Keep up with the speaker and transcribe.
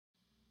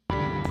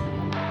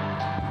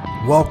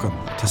Welcome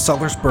to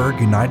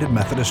Sellersburg United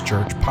Methodist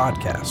Church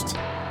podcast,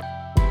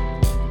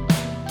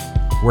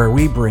 where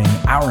we bring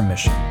our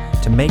mission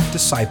to make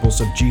disciples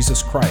of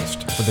Jesus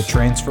Christ for the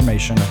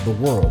transformation of the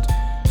world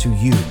to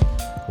you,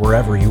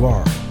 wherever you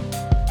are.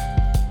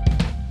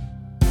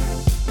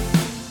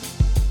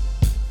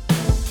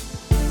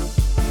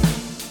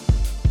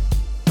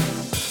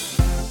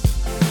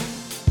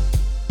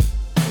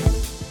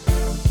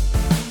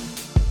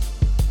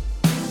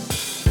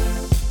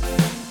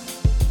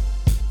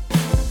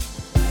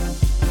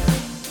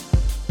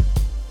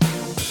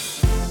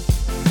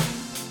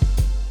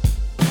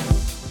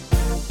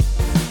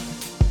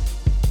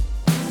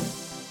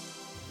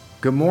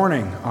 Good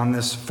morning on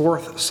this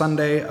fourth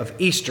Sunday of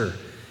Easter,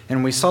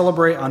 and we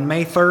celebrate on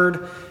May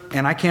 3rd,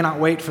 and I cannot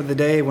wait for the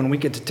day when we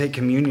get to take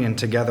communion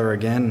together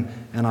again,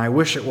 and I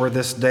wish it were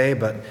this day,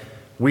 but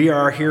we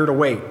are here to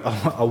wait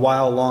a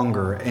while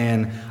longer,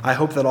 and I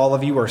hope that all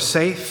of you are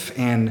safe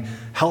and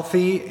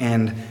healthy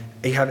and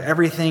you have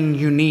everything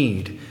you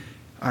need.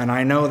 And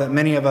I know that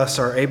many of us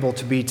are able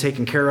to be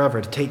taken care of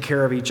or to take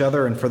care of each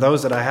other, and for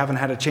those that I haven't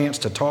had a chance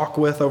to talk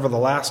with over the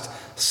last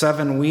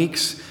 7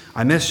 weeks,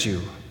 I miss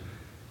you.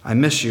 I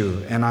miss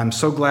you, and I'm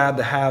so glad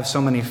to have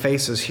so many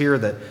faces here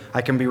that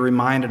I can be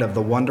reminded of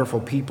the wonderful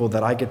people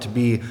that I get to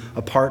be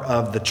a part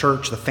of the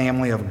church, the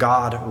family of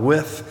God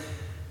with.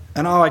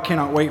 And I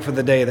cannot wait for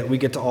the day that we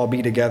get to all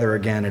be together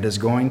again. It is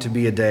going to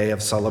be a day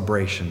of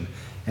celebration.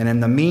 And in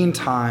the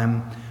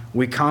meantime,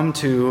 we come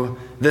to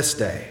this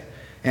day,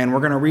 and we're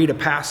going to read a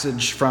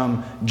passage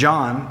from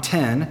John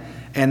 10,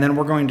 and then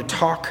we're going to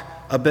talk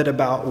a bit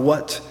about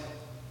what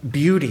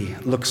beauty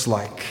looks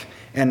like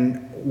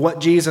and what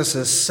Jesus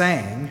is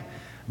saying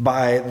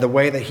by the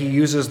way that he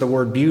uses the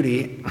word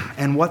beauty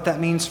and what that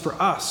means for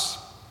us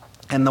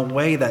and the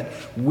way that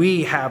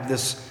we have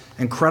this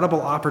incredible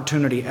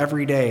opportunity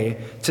every day,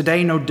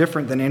 today no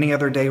different than any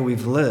other day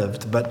we've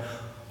lived, but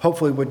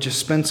hopefully would just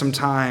spend some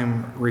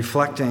time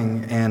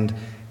reflecting and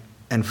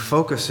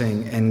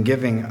focusing and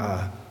giving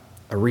a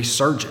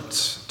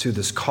resurgence to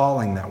this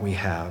calling that we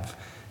have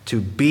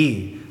to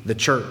be the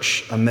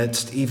church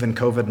amidst even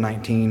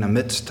COVID-19,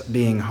 amidst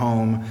being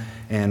home.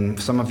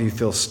 And some of you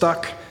feel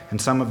stuck,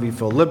 and some of you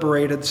feel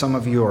liberated. Some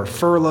of you are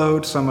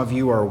furloughed. Some of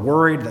you are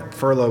worried that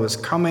furlough is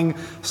coming.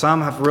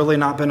 Some have really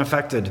not been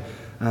affected.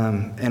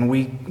 And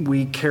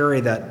we carry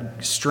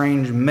that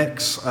strange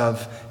mix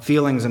of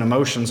feelings and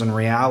emotions and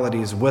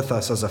realities with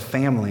us as a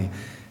family.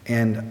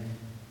 And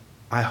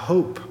I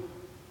hope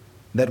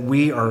that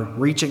we are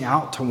reaching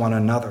out to one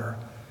another,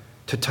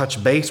 to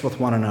touch base with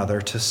one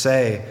another, to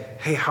say,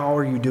 hey, how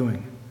are you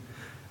doing?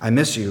 I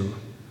miss you.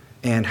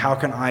 And how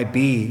can I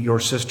be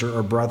your sister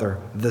or brother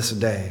this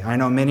day? I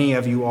know many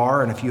of you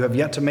are, and if you have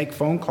yet to make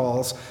phone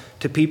calls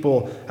to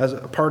people as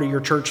a part of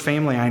your church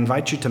family, I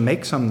invite you to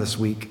make some this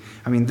week.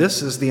 I mean,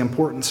 this is the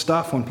important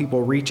stuff when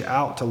people reach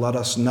out to let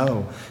us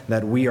know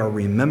that we are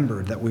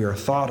remembered, that we are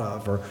thought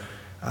of, or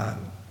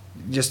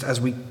just as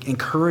we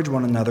encourage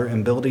one another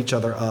and build each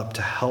other up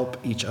to help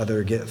each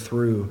other get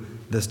through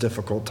this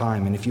difficult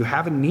time. And if you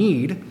have a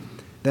need,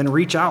 then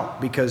reach out,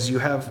 because you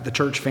have the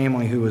church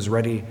family who is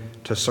ready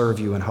to serve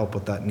you and help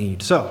with that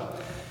need. So,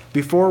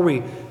 before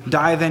we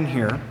dive in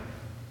here,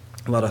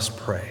 let us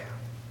pray.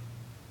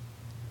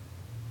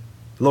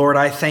 Lord,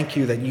 I thank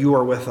you that you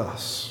are with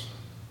us.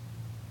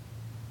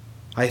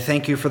 I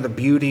thank you for the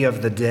beauty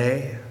of the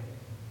day,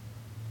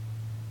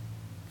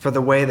 for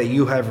the way that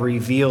you have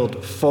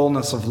revealed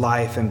fullness of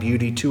life and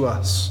beauty to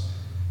us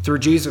through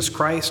Jesus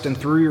Christ and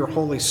through your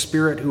Holy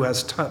Spirit, who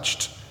has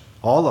touched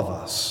all of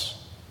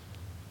us,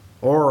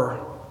 or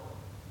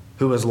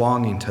who is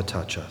longing to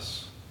touch us.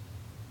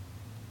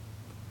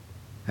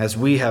 As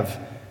we have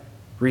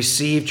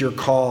received your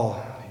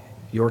call,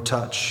 your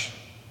touch,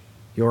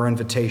 your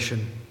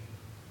invitation,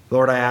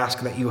 Lord, I ask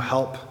that you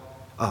help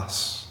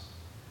us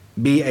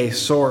be a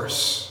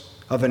source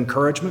of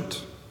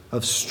encouragement,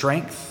 of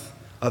strength,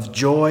 of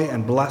joy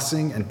and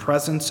blessing and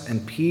presence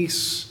and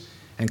peace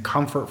and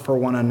comfort for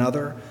one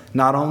another,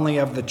 not only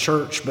of the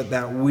church, but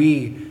that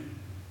we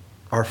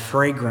are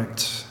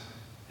fragrant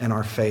in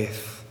our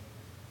faith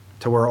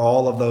to where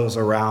all of those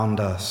around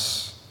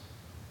us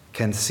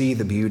can see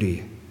the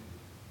beauty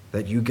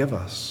that you give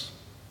us,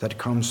 that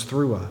comes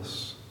through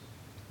us,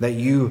 that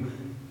you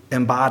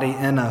embody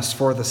in us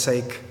for the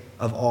sake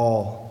of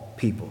all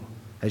people.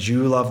 As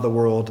you love the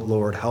world,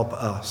 Lord, help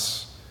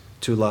us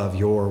to love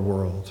your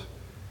world.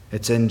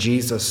 It's in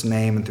Jesus'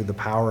 name and through the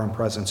power and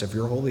presence of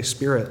your Holy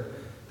Spirit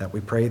that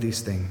we pray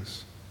these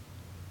things.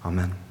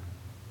 Amen.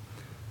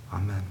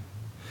 Amen.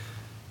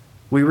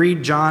 We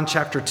read John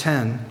chapter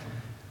 10,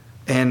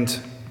 and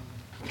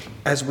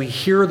as we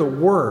hear the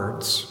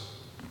words,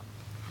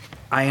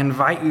 I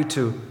invite you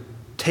to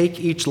take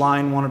each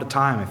line one at a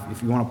time.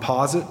 If you want to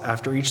pause it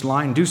after each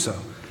line, do so.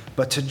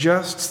 But to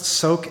just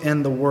soak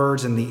in the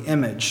words and the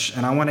image.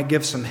 And I want to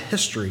give some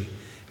history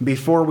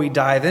before we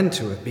dive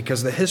into it,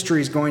 because the history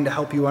is going to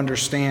help you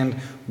understand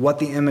what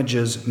the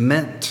images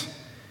meant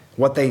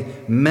what they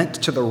meant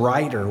to the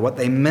writer, what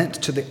they meant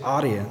to the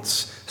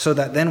audience, so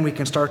that then we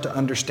can start to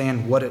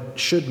understand what it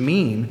should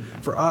mean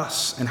for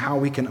us and how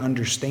we can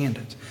understand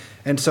it.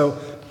 And so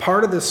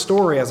part of this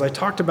story, as I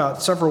talked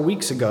about several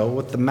weeks ago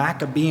with the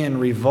Maccabean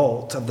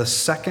revolt of the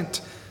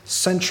 2nd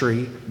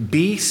century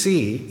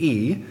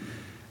BCE,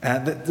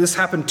 this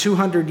happened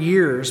 200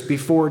 years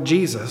before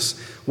Jesus.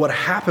 What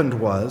happened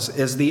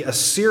is the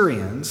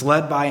Assyrians,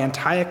 led by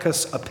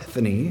Antiochus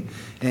Epiphanes,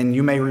 and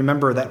you may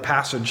remember that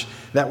passage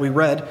that we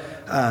read,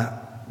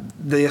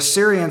 the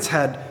Assyrians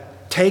had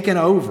taken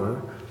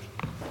over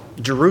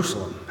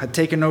Jerusalem, had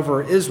taken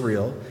over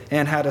Israel,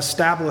 and had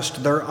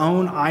established their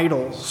own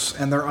idols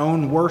and their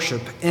own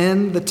worship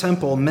in the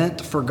temple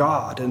meant for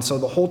God. And so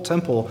the whole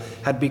temple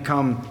had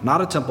become not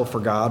a temple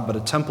for God, but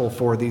a temple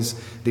for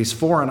these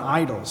foreign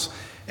idols.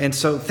 And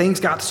so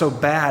things got so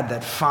bad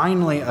that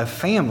finally a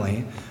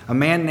family, a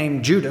man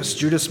named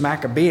Judas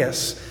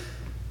Maccabeus,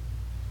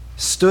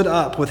 stood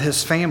up with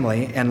his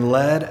family and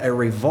led a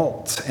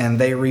revolt. And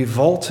they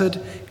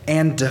revolted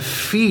and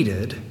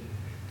defeated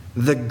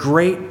the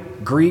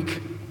great Greek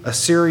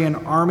Assyrian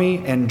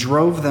army and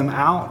drove them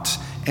out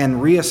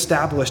and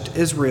reestablished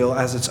Israel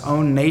as its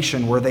own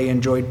nation, where they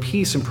enjoyed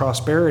peace and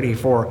prosperity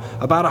for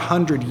about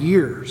 100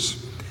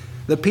 years.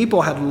 The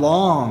people had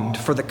longed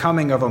for the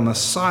coming of a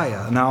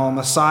Messiah. Now, a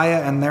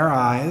Messiah in their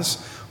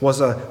eyes was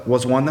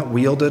one that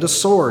wielded a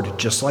sword,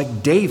 just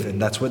like David.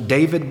 That's what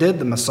David did.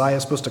 The Messiah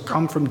is supposed to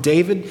come from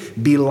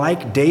David, be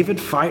like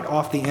David, fight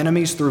off the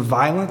enemies through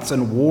violence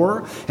and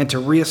war, and to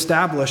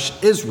reestablish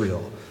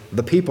Israel,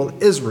 the people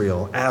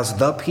Israel, as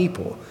the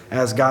people,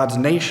 as God's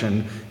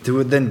nation, to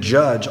would then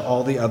judge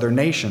all the other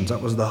nations.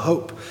 That was the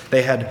hope.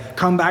 They had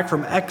come back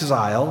from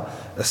exile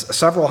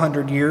several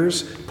hundred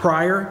years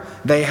prior.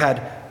 They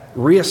had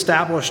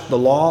reestablished the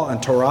law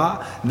and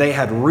Torah. They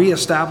had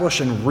reestablished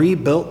and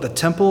rebuilt the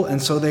temple,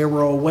 and so they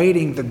were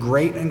awaiting the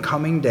great and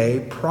coming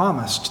day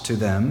promised to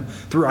them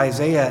through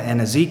Isaiah and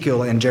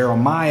Ezekiel and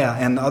Jeremiah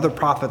and the other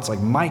prophets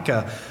like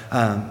Micah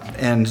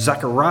and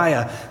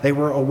Zechariah. They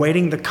were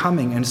awaiting the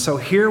coming. And so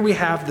here we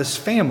have this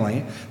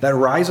family that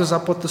rises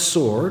up with the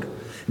sword.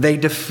 They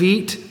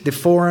defeat the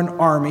foreign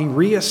army,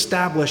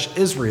 reestablish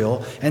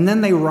Israel, and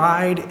then they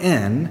ride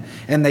in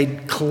and they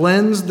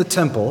cleanse the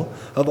temple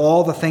of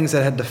all the things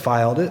that had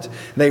defiled it.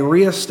 They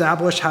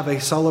reestablish, have a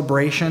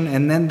celebration,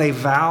 and then they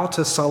vow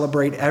to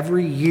celebrate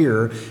every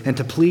year and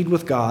to plead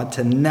with God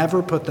to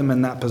never put them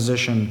in that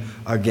position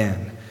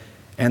again.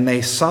 And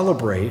they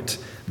celebrate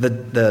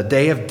the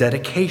day of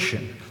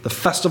dedication. The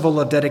festival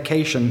of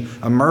dedication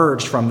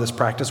emerged from this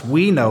practice.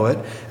 We know it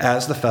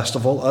as the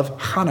festival of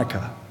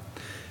Hanukkah.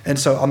 And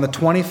so on the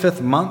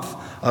 25th month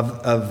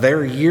of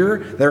their year,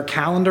 their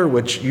calendar,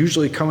 which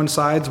usually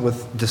coincides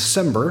with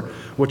December,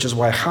 which is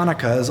why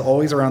Hanukkah is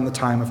always around the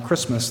time of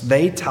Christmas,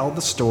 they tell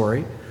the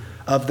story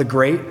of the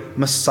great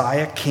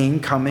Messiah King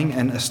coming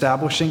and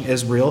establishing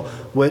Israel,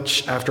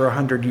 which after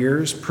 100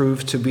 years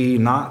proved to be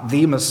not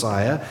the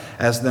Messiah,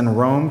 as then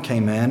Rome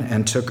came in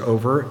and took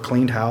over,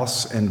 cleaned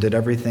house, and did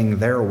everything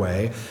their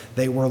way.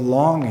 They were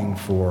longing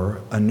for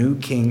a new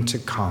king to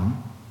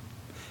come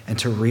and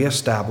to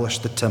reestablish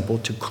the temple,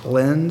 to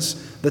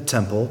cleanse the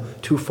temple,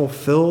 to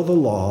fulfill the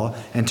law,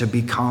 and to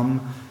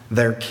become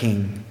their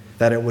king.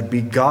 That it would be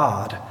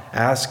God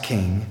as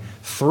king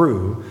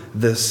through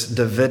this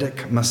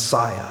Davidic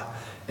Messiah.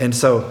 And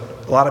so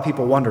a lot of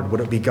people wondered,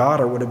 would it be God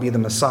or would it be the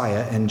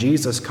Messiah? And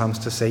Jesus comes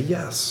to say,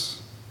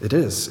 yes, it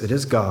is. It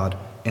is God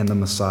and the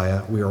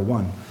Messiah. We are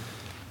one.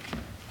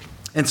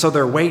 And so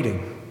they're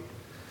waiting.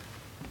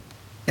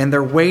 And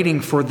they're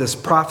waiting for this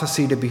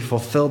prophecy to be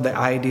fulfilled, the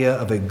idea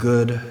of a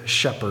good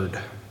shepherd.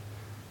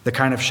 The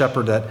kind of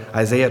shepherd that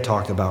Isaiah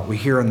talked about. We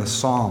hear in the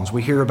Psalms.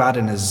 We hear about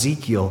in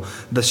Ezekiel.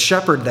 The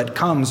shepherd that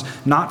comes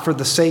not for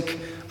the sake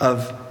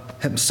of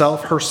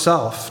himself,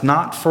 herself,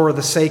 not for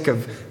the sake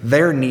of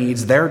their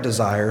needs, their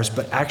desires,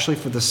 but actually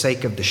for the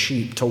sake of the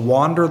sheep, to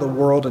wander the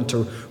world and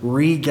to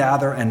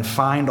regather and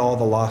find all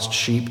the lost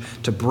sheep,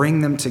 to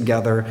bring them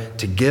together,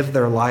 to give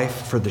their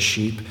life for the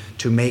sheep,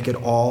 to make it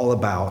all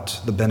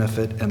about the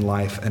benefit and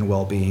life and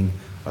well-being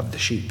of the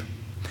sheep.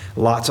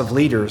 Lots of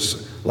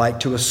leaders like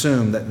to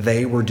assume that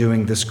they were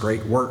doing this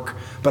great work,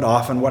 but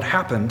often what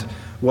happened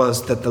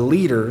was that the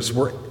leaders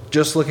were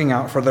just looking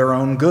out for their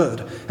own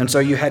good. And so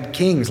you had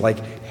kings like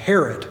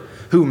Herod,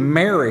 who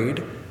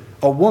married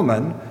a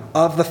woman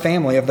of the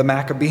family of the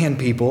Maccabean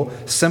people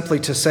simply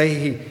to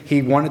say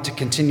he wanted to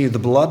continue the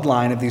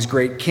bloodline of these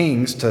great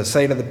kings, to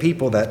say to the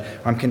people that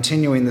I'm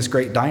continuing this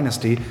great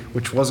dynasty,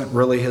 which wasn't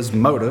really his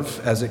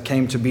motive. As it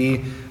came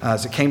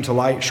to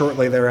light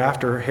shortly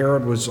thereafter,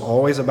 Herod was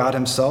always about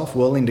himself,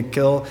 willing to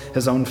kill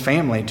his own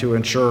family to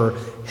ensure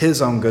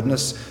his own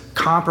goodness,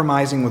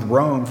 compromising with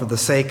Rome for the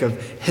sake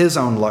of his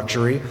own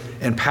luxury,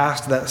 and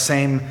passed that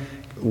same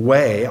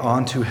way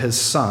onto his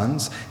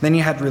sons. Then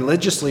you had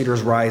religious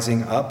leaders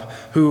rising up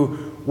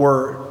who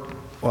were,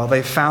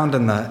 they found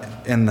in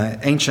the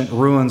ancient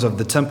ruins of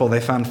the temple, they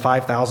found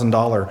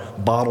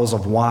 $5,000 bottles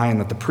of wine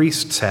that the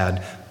priests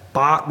had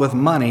bought with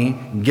money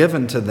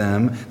given to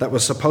them that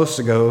was supposed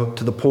to go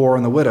to the poor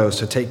and the widows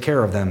to take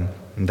care of them.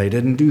 And they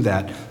didn't do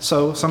that.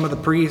 So some of the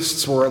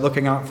priests were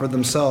looking out for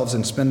themselves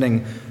and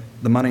spending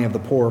the money of the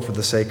poor for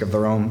the sake of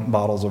their own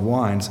bottles of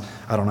wines.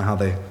 I don't know how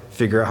they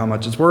figure out how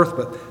much it's worth,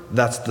 but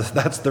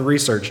that's the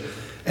research.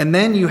 And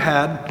then you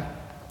had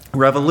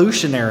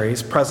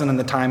revolutionaries present in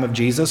the time of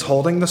Jesus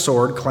holding the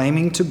sword,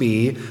 claiming to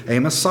be a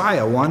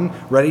Messiah, one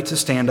ready to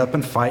stand up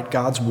and fight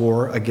God's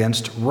war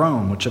against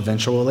Rome, which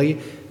eventually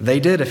they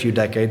did a few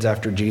decades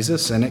after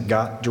Jesus, and it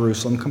got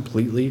Jerusalem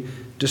completely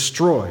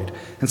destroyed.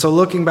 And so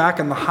looking back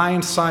in the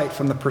hindsight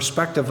from the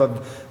perspective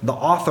of the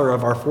author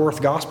of our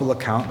fourth gospel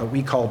account that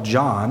we call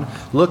John,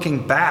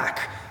 looking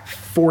back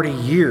 40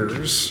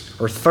 years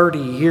or 30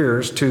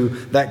 years to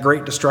that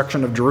great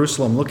destruction of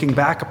Jerusalem, looking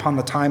back upon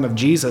the time of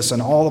Jesus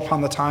and all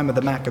upon the time of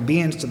the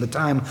Maccabees to the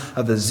time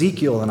of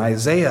Ezekiel and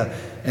Isaiah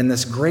and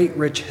this great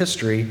rich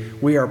history,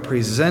 we are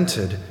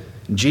presented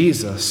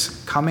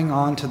Jesus coming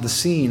onto the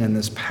scene in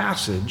this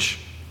passage,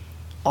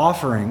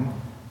 offering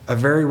a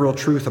very real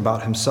truth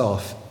about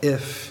himself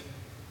if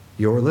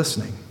you're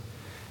listening.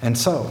 And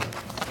so,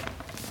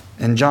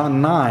 in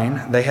John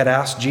 9, they had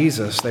asked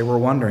Jesus, they were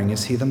wondering,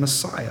 is he the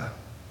Messiah?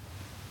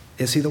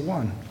 Is he the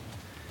one?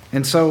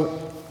 And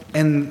so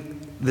in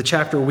the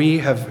chapter we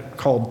have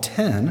called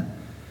 10,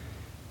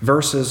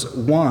 verses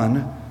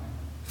 1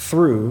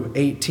 through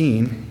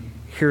 18,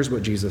 here's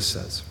what Jesus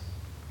says.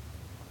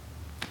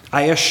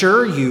 I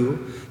assure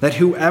you that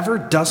whoever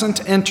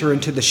doesn't enter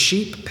into the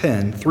sheep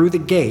pen through the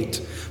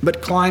gate,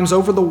 but climbs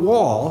over the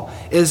wall,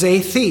 is a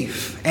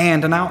thief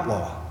and an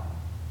outlaw.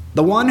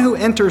 The one who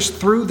enters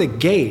through the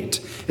gate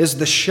is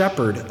the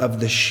shepherd of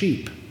the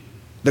sheep.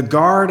 The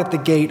guard at the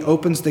gate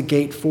opens the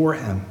gate for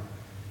him,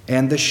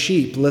 and the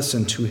sheep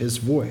listen to his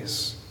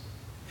voice.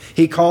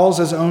 He calls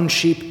his own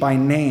sheep by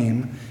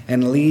name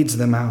and leads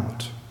them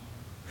out.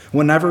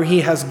 Whenever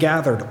he has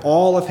gathered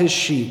all of his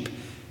sheep,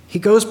 he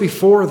goes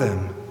before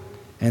them,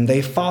 and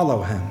they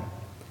follow him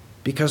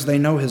because they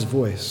know his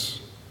voice.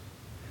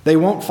 They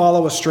won't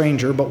follow a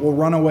stranger, but will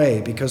run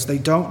away because they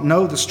don't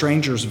know the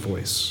stranger's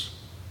voice.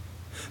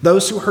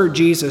 Those who heard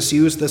Jesus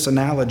use this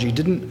analogy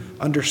didn't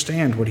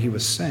understand what he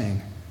was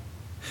saying.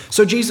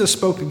 So Jesus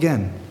spoke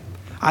again.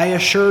 I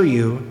assure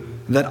you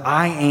that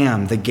I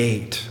am the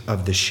gate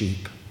of the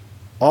sheep.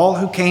 All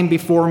who came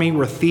before me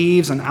were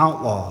thieves and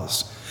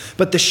outlaws,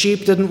 but the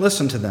sheep didn't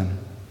listen to them.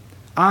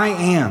 I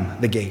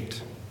am the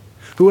gate.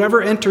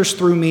 Whoever enters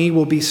through me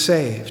will be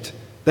saved.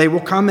 They will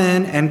come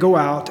in and go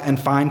out and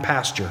find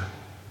pasture.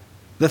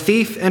 The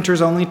thief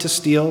enters only to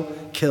steal,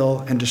 kill,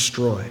 and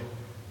destroy.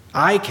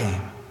 I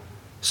came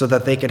so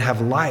that they could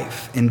have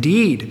life.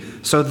 Indeed,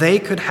 so they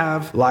could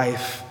have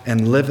life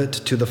and live it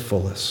to the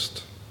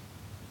fullest.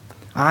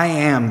 I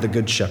am the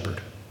good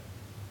shepherd.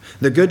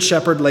 The good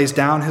shepherd lays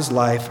down his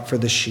life for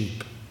the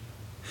sheep.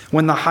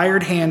 When the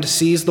hired hand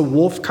sees the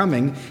wolf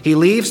coming, he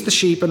leaves the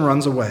sheep and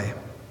runs away.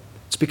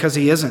 It's because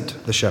he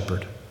isn't the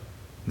shepherd.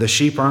 The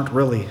sheep aren't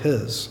really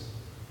his.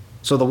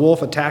 So the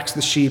wolf attacks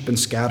the sheep and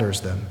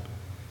scatters them.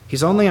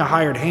 He's only a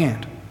hired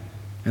hand,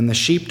 and the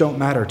sheep don't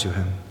matter to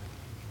him.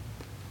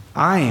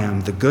 I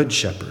am the good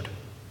shepherd.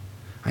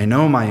 I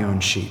know my own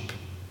sheep,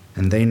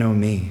 and they know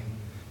me,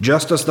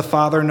 just as the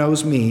Father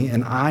knows me,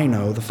 and I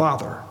know the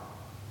Father.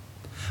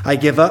 I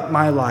give up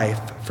my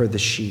life for the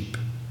sheep.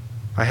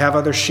 I have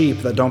other sheep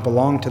that don't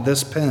belong to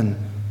this pen.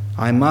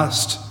 I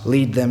must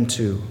lead them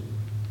too.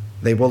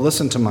 They will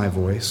listen to my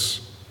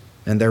voice,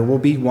 and there will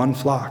be one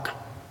flock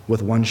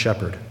with one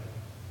shepherd.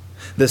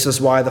 This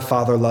is why the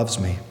Father loves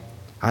me.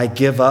 I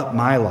give up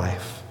my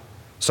life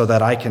so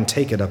that I can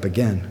take it up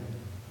again.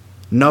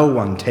 No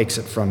one takes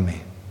it from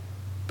me,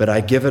 but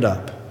I give it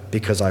up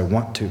because I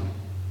want to.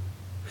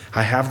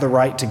 I have the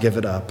right to give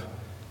it up,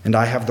 and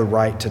I have the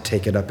right to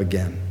take it up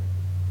again.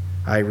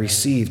 I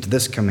received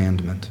this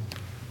commandment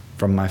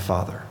from my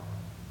Father.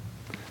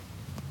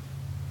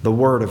 The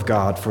word of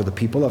God for the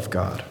people of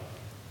God.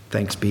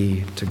 Thanks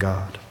be to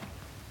God.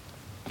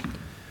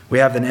 We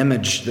have an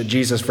image that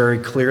Jesus very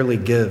clearly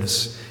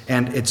gives,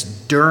 and it's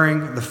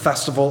during the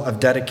festival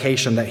of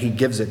dedication that he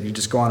gives it. You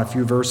just go on a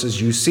few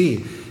verses, you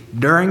see.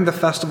 During the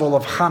festival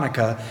of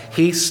Hanukkah,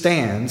 he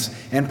stands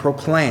and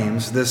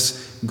proclaims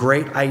this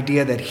great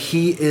idea that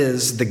he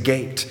is the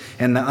gate.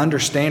 And the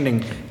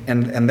understanding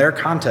and their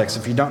context,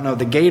 if you don't know,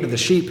 the gate of the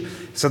sheep,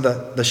 so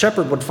the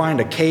shepherd would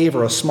find a cave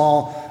or a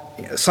small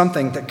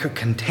something that could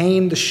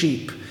contain the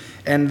sheep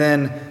and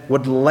then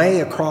would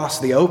lay across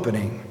the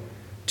opening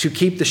to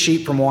keep the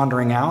sheep from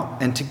wandering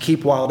out and to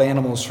keep wild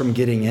animals from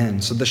getting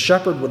in. So the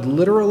shepherd would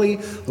literally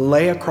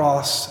lay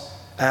across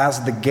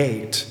as the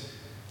gate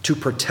to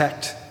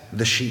protect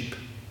the sheep.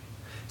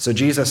 So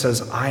Jesus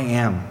says, I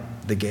am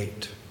the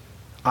gate.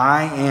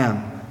 I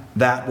am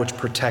that which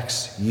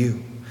protects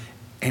you.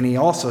 And he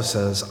also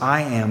says,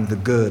 I am the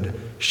good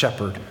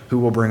shepherd who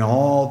will bring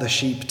all the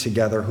sheep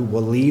together, who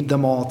will lead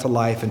them all to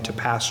life and to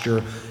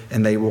pasture,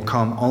 and they will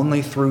come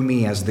only through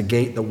me as the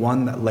gate, the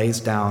one that lays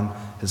down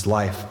his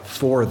life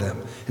for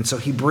them. And so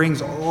he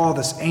brings all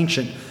this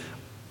ancient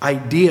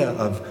idea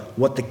of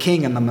what the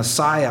king and the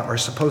Messiah are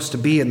supposed to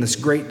be in this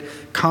great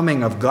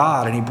coming of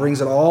God, and he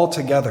brings it all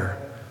together.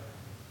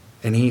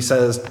 And he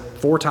says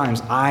 4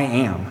 times, I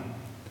am.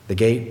 The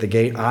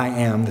gate, I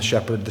am. The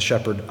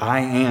shepherd, I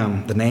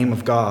am the name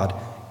of God.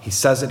 He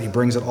says it, he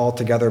brings it all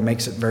together,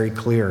 makes it very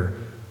clear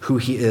who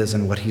he is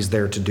and what he's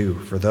there to do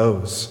for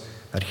those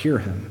that hear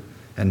him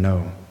and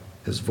know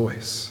his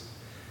voice.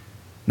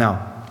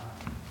 Now,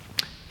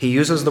 he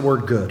uses the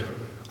word good.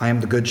 I am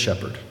the good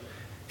shepherd.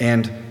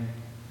 And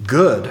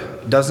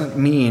good doesn't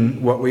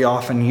mean what we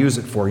often use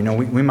it for.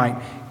 We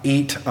might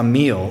eat a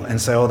meal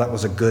and say, oh, that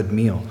was a good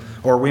meal.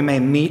 Or we may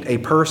meet a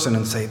person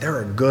and say,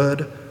 they're a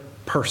good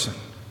person,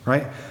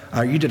 right?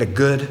 You did a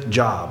good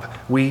job.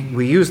 We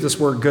use this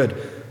word good.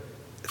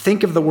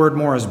 Think of the word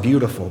more as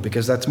beautiful,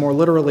 because that's more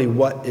literally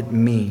what it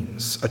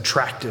means.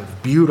 Attractive,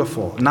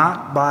 beautiful,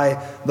 not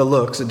by the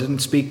looks. It didn't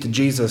speak to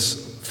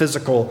Jesus'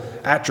 physical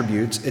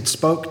attributes. It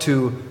spoke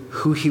to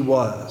who he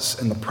was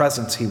and the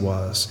presence he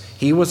was.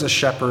 He was a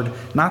shepherd,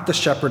 not the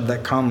shepherd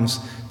that comes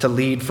to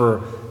lead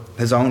for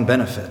his own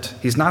benefit.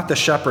 He's not the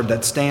shepherd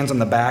that stands in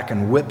the back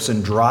and whips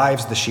and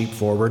drives the sheep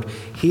forward.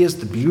 He is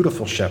the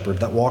beautiful shepherd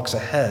that walks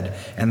ahead,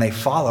 and they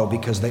follow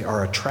because they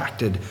are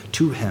attracted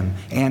to him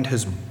and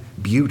his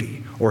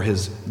beauty or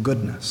his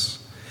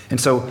goodness. And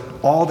so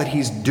all that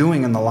he's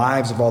doing in the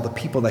lives of all the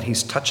people that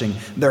he's touching,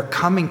 they're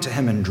coming to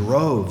him in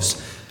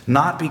droves,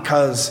 not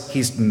because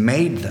he's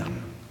made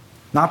them,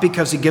 not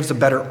because he gives a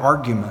better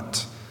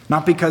argument,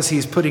 not because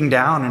he's putting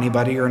down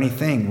anybody or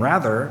anything.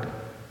 Rather,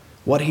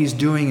 what he's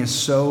doing is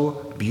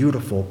so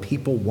beautiful,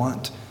 people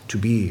want to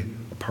be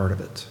a part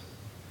of it.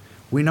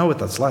 We know what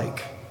that's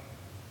like.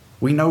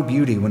 We know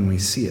beauty when we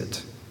see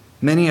it.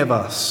 Many of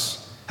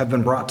us have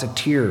been brought to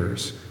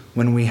tears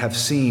when we have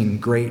seen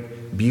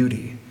great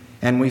beauty.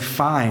 And we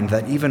find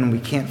that even we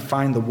can't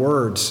find the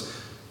words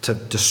to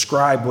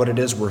describe what it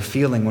is we're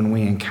feeling when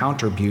we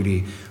encounter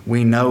beauty,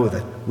 we know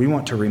that we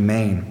want to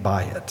remain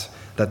by it,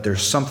 that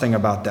there's something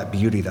about that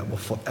beauty that will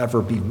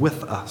forever be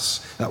with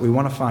us, that we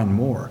want to find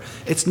more.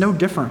 It's no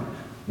different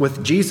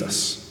with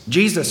Jesus.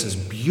 Jesus is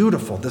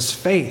beautiful. This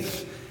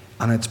faith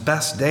on its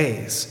best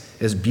days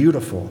is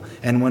beautiful.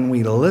 And when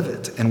we live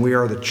it and we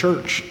are the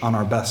church on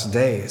our best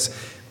days,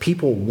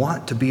 people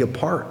want to be a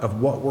part of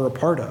what we're a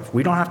part of.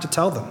 We don't have to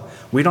tell them.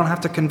 We don't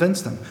have to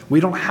convince them. We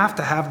don't have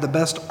to have the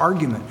best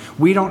argument.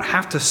 We don't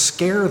have to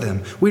scare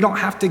them. We don't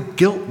have to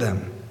guilt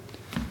them.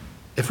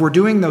 If we're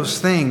doing those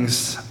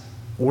things,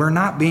 we're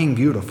not being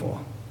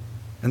beautiful,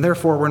 and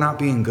therefore we're not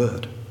being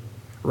good.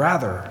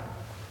 Rather,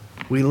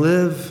 we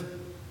live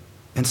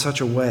in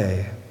such a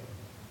way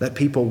that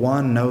people,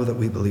 1, know that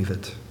we believe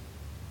it,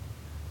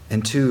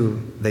 and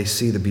 2, they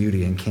see the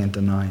beauty and can't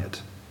deny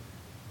it.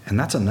 And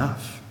that's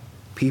enough.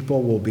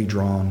 People will be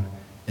drawn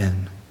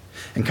in.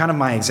 And kind of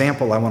my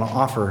example I want to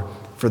offer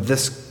for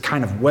this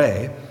kind of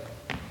way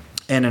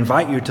and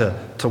invite you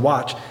to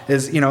watch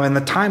is, in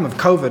the time of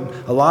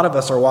COVID, a lot of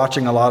us are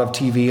watching a lot of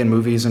TV and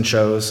movies and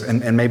shows,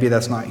 and maybe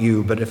that's not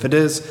you, but if it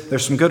is,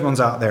 there's some good ones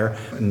out there.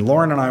 And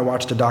Lauren and I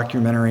watched a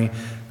documentary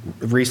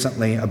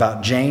recently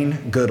about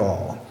Jane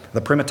Goodall,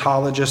 the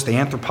primatologist, the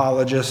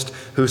anthropologist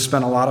who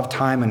spent a lot of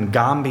time in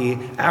Gombe,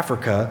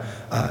 Africa,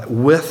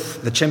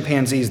 with the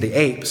chimpanzees, the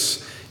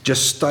apes,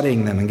 just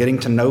studying them and getting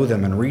to know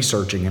them and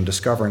researching and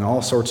discovering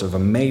all sorts of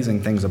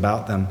amazing things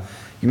about them.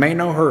 You may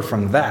know her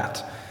from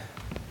that.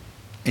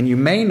 And you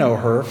may know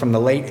her from the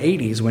late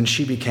 80s when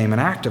she became an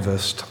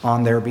activist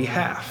on their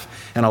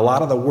behalf. And a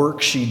lot of the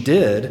work she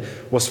did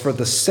was for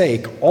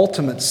the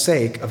ultimate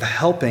sake of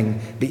helping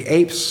the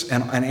apes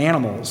and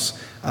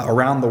animals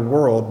around the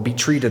world be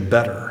treated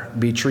better,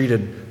 be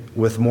treated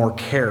with more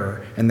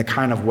care in the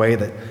kind of way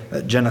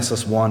that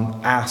Genesis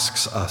 1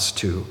 asks us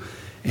to.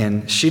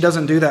 And she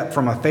doesn't do that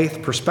from a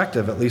faith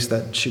perspective, at least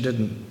that she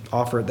didn't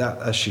offer that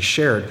as she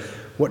shared.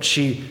 What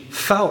she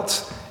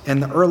felt in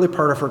the early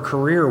part of her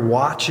career,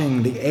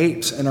 watching the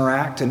apes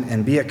interact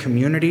and be a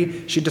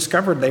community, she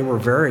discovered they were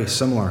very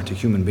similar to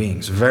human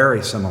beings,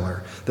 very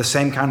similar. The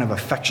same kind of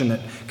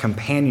affectionate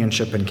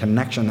companionship and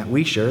connection that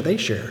we share, they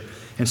share.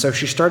 And so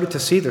she started to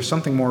see there's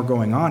something more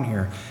going on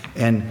here.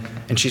 And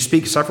she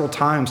speaks several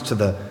times to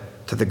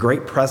the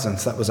great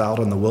presence that was out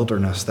in the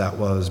wilderness that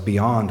was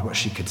beyond what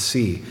she could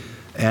see.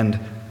 And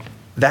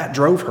that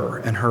drove her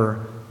in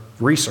her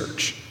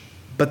research.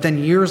 But then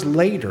years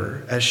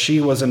later, as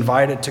she was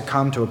invited to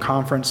come to a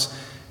conference,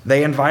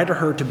 they invited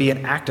her to be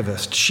an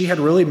activist. She had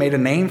really made a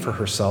name for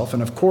herself.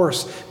 And of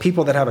course,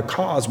 people that have a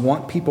cause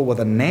want people with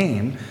a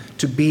name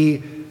to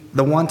be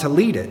the one to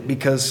lead it,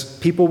 because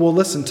people will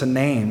listen to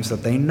names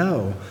that they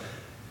know.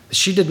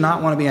 She did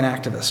not want to be an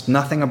activist.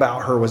 Nothing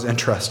about her was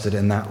interested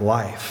in that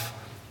life.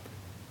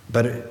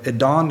 But it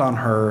dawned on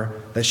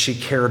her that she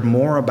cared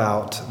more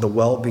about the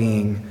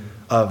well-being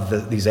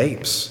of these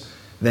apes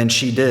than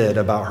she did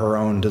about her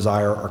own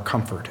desire or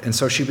comfort. And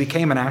so she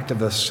became an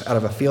activist out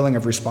of a feeling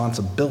of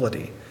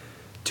responsibility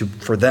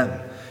for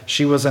them.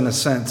 She was, in a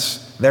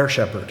sense, their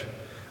shepherd.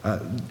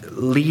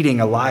 leading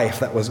a life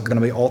that was going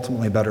to be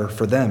ultimately better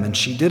for them. And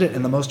she did it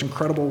in the most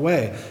incredible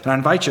way. And I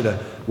invite you to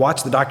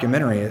watch the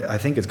documentary. I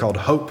think it's called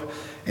Hope.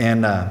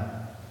 And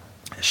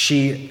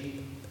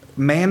she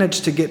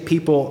managed to get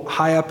people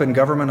high up in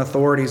government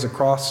authorities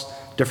across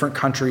different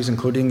countries,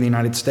 including the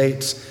United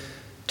States,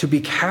 to be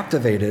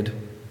captivated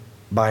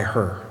by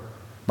her,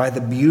 by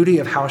the beauty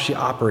of how she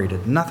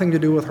operated. Nothing to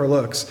do with her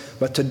looks,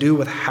 but to do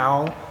with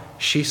how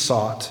she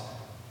sought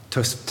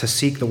to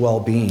seek the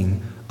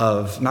well-being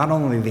of not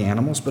only the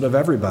animals, but of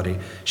everybody.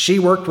 She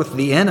worked with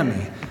the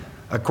enemy,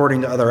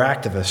 according to other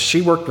activists.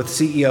 She worked with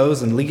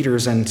CEOs and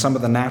leaders in some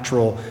of the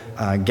natural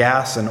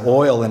gas and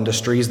oil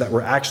industries that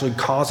were actually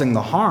causing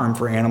the harm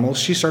for animals.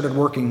 She started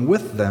working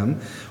with them,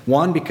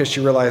 one, because she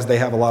realized they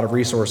have a lot of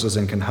resources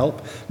and can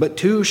help, but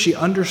two, she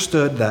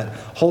understood that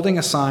holding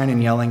a sign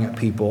and yelling at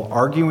people,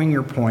 arguing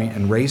your point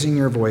and raising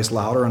your voice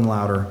louder and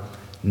louder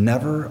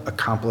never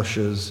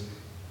accomplishes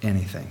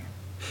anything.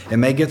 It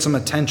may get some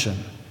attention,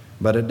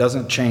 but it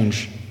doesn't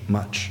change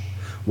much.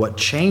 What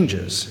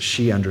changes,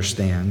 she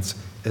understands,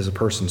 is a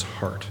person's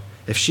heart.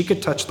 If she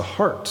could touch the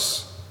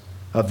hearts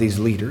of these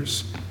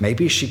leaders,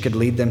 maybe she could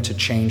lead them to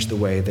change the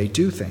way they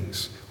do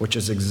things, which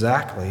is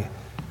exactly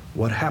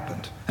what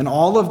happened. And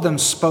all of them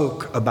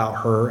spoke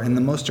about her in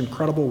the most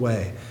incredible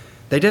way.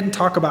 They didn't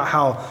talk about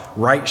how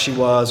right she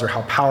was or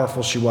how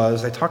powerful she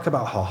was. They talked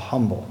about how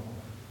humble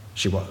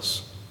she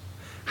was,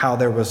 how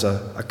there was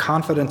a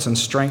confidence and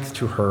strength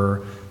to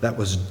her that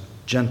was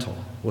gentle,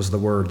 was the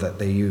word that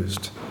they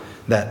used.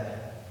 That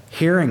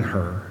hearing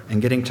her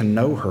and getting to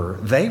know her,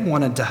 they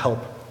wanted to help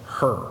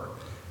her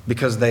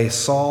because they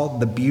saw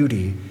the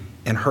beauty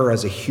in her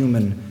as a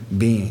human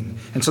being.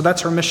 And so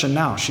that's her mission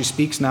now. She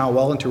speaks now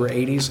well into her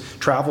 80s,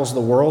 travels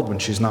the world when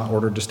she's not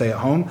ordered to stay at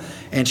home,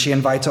 and she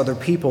invites other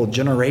people,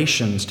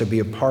 generations, to be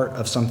a part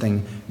of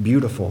something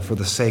beautiful for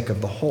the sake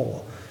of the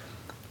whole.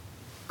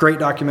 Great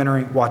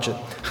documentary, watch it.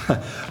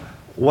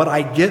 What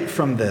I get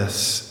from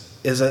this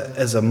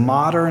is a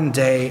modern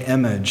day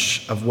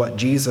image of what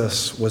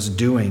Jesus was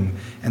doing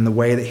and the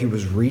way that he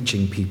was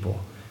reaching people.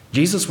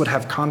 Jesus would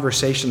have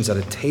conversations at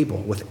a table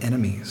with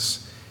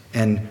enemies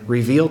and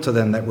reveal to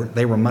them that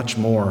they were much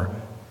more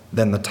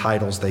than the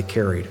titles they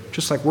carried,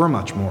 just like we're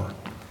much more.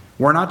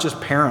 We're not just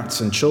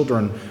parents and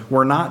children.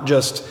 We're not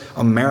just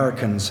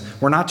Americans.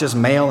 We're not just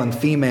male and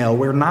female.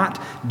 We're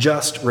not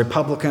just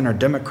Republican or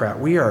Democrat.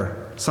 We are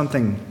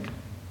something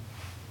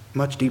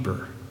much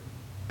deeper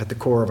at the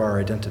core of our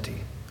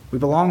identity. We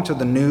belong to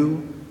the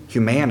new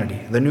humanity,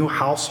 the new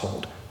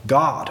household.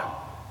 God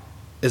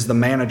is the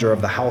manager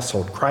of the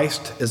household.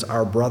 Christ is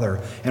our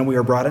brother, and we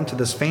are brought into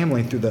this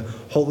family through the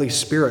Holy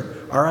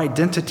Spirit. Our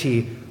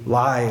identity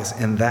lies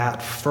in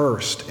that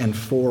first and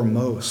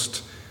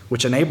foremost,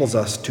 which enables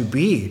us to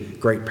be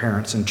great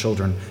parents and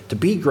children, to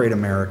be great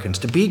Americans,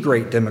 to be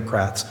great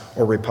Democrats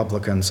or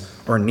Republicans,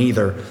 or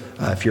neither,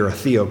 if you're a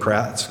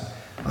theocrat,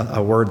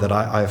 a word that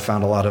I've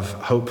found a lot of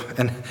hope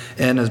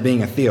in as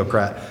being a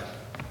theocrat.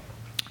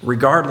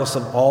 Regardless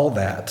of all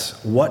that,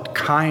 what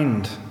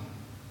kind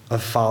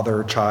of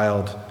father,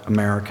 child,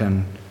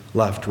 American,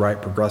 left,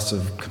 right,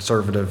 progressive,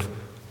 conservative,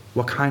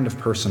 what kind of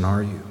person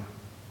are you?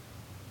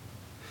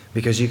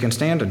 Because you can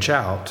stand and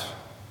shout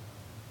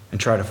and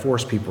try to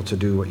force people to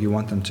do what you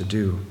want them to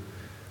do,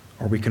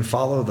 or we can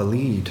follow the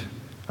lead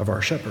of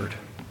our shepherd.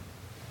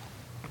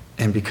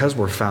 And because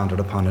we're founded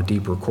upon a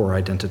deeper core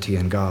identity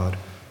in God,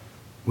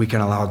 we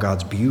can allow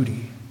God's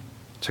beauty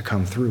to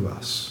come through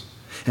us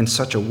in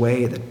such a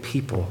way that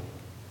people,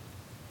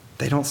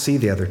 they don't see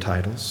the other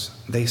titles,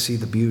 they see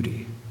the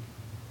beauty,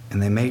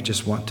 and they may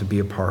just want to be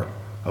a part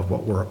of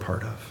what we're a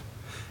part of.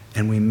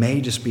 And we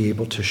may just be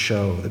able to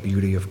show the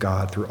beauty of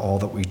God through all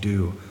that we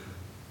do,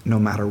 no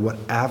matter what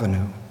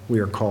avenue we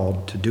are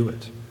called to do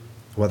it,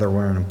 whether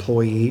we're an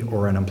employee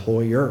or an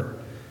employer.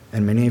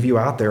 And many of you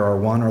out there are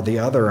one or the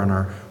other and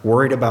are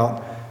worried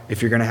about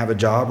if you're going to have a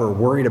job or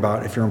worried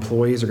about if your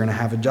employees are going to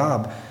have a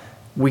job.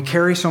 We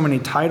carry so many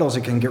titles,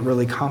 it can get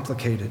really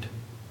complicated.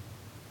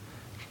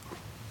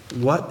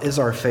 What is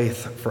our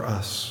faith for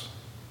us?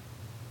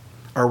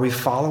 Are we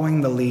following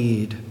the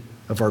lead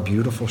of our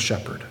beautiful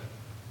shepherd?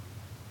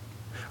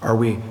 Are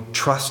we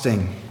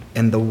trusting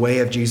in the way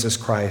of Jesus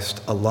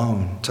Christ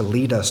alone to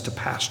lead us to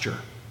pasture,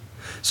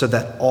 so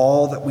that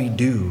all that we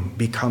do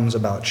becomes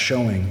about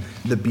showing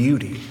the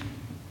beauty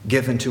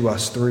given to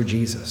us through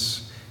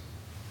Jesus?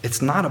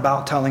 It's not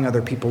about telling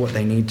other people what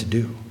they need to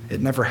do. It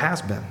never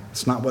has been.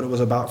 It's not what it was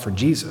about for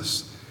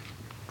Jesus.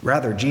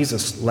 Rather,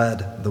 Jesus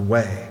led the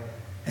way,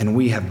 and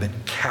we have been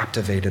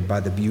captivated by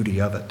the beauty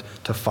of it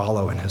to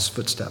follow in his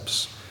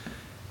footsteps.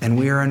 And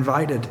we are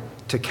invited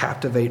to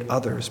captivate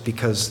others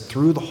because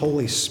through the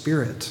Holy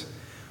Spirit,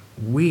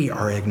 we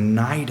are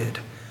ignited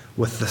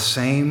with the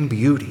same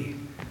beauty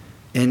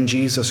in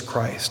Jesus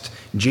Christ.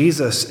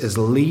 Jesus is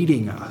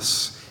leading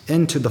us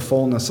into the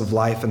fullness of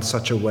life in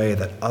such a way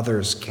that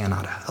others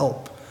cannot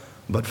help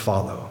but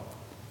follow,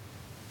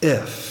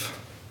 if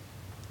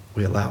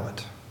we allow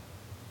it.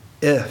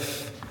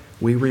 If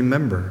we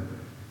remember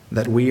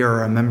that we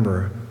are a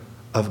member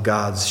of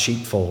God's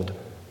sheepfold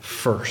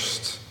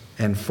first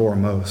and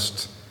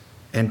foremost,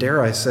 and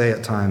dare I say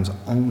at times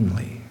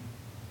only.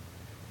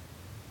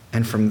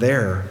 And from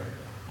there,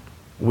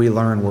 we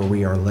learn where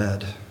we are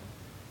led,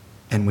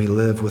 and we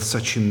live with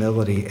such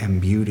humility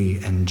and beauty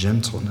and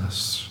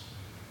gentleness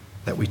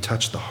that we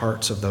touch the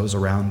hearts of those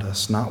around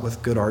us, not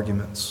with good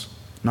arguments,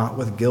 not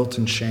with guilt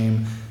and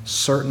shame,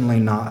 certainly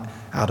not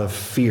out of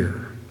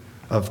fear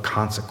of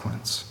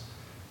consequence.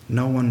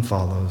 No one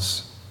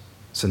follows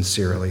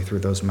sincerely through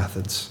those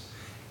methods.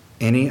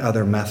 Any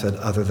other method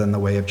other than the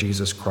way of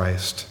Jesus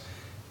Christ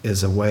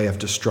is a way of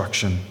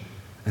destruction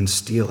and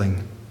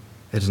stealing.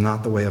 It is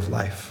not the way of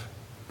life.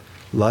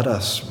 Let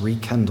us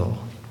rekindle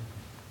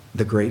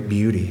the great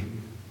beauty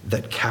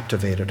that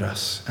captivated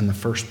us in the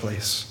first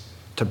place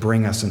to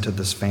bring us into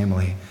this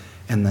family.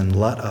 And then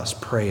let us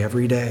pray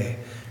every day,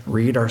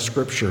 read our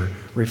scripture,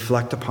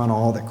 reflect upon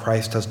all that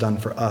Christ has done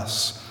for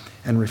us,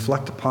 and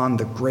reflect upon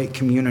the great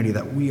community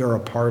that we are a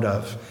part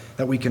of,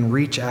 that we can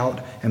reach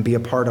out and be a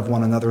part of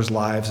one another's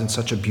lives in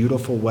such a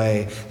beautiful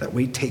way, that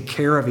we take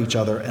care of each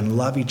other and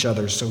love each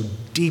other so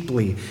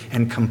deeply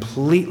and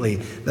completely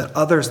that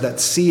others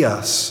that see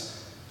us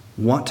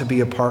want to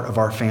be a part of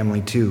our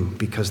family too,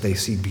 because they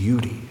see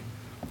beauty,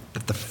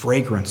 that the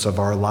fragrance of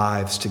our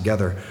lives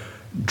together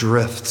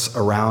drifts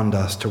around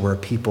us to where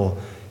people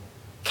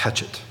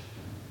catch it,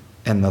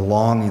 and the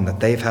longing that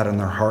they've had in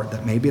their heart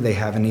that maybe they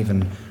haven't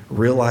even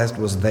realized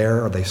was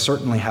there, or they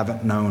certainly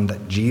haven't known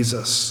that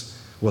Jesus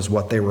was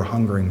what they were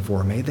hungering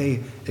for. May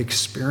they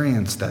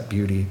experience that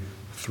beauty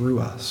through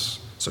us.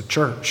 So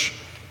church,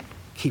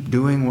 keep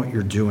doing what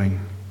you're doing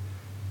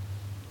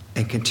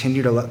and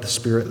continue to let the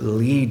Spirit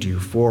lead you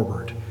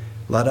forward.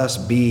 Let us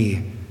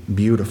be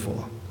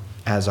beautiful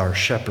as our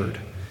shepherd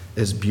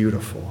is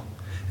beautiful.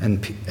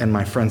 And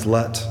my friends,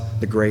 let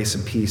the grace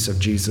and peace of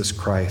Jesus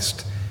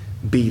Christ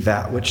be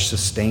that which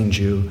sustains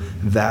you,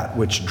 that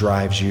which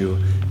drives you,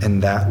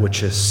 and that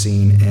which is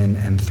seen in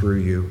and through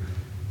you,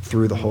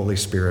 through the Holy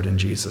Spirit, in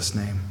Jesus'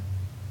 name.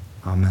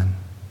 Amen.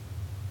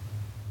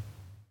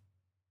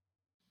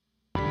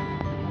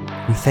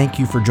 We thank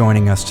you for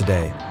joining us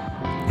today,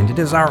 and it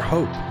is our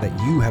hope that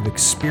you have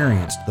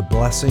experienced the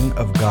blessing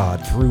of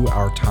God through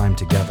our time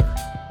together.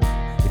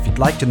 If you'd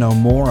like to know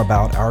more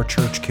about our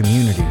church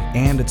community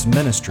and its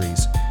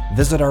ministries,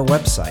 visit our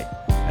website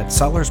at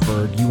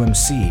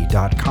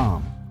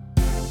sellersburgumc.com.